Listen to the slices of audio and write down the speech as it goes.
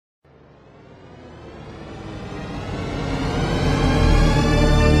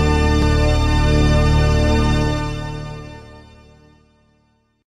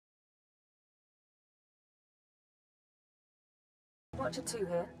Watcher 2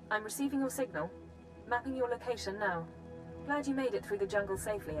 here. I'm receiving your signal. Mapping your location now. Glad you made it through the jungle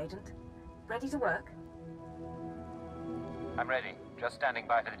safely, Agent. Ready to work? I'm ready. Just standing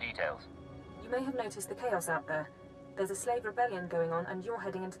by for the details. You may have noticed the chaos out there. There's a slave rebellion going on and you're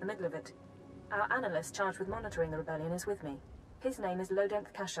heading into the middle of it. Our analyst charged with monitoring the rebellion is with me. His name is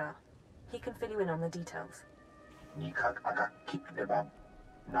Lodenth Kashar. He can fill you in on the details.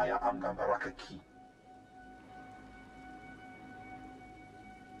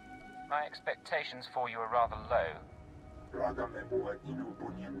 My expectations for you are rather low.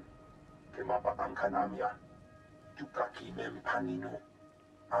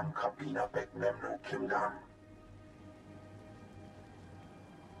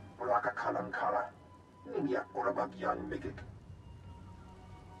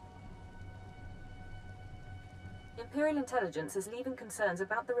 Imperial intelligence is leaving concerns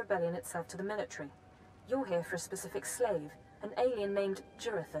about the rebellion itself to the military. You're here for a specific slave, an alien named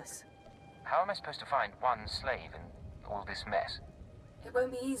Jurithus. How am I supposed to find one slave in all this mess? It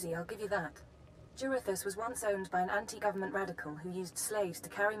won't be easy, I'll give you that. Jurithus was once owned by an anti-government radical who used slaves to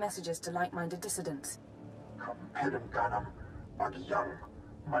carry messages to like-minded dissidents.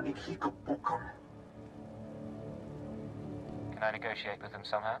 Can I negotiate with them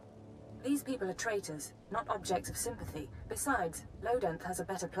somehow? These people are traitors, not objects of sympathy. Besides, Lodenth has a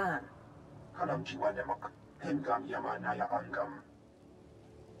better plan.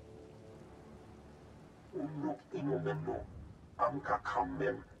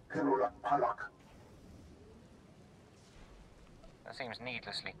 That seems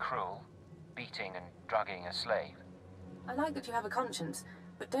needlessly cruel, beating and drugging a slave. I like that you have a conscience,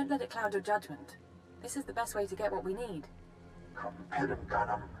 but don't let it cloud your judgment. This is the best way to get what we need.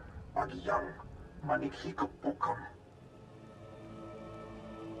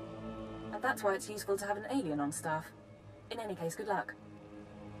 And that's why it's useful to have an alien on staff. In any case, good luck.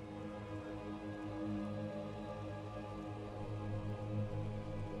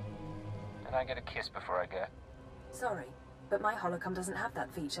 Did I get a kiss before I go? Sorry, but my Holocom doesn't have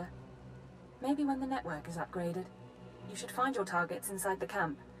that feature. Maybe when the network is upgraded. You should find your targets inside the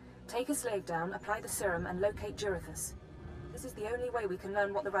camp. Take a slave down, apply the serum, and locate Jurithus. This is the only way we can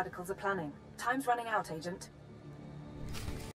learn what the radicals are planning. Time's running out, Agent.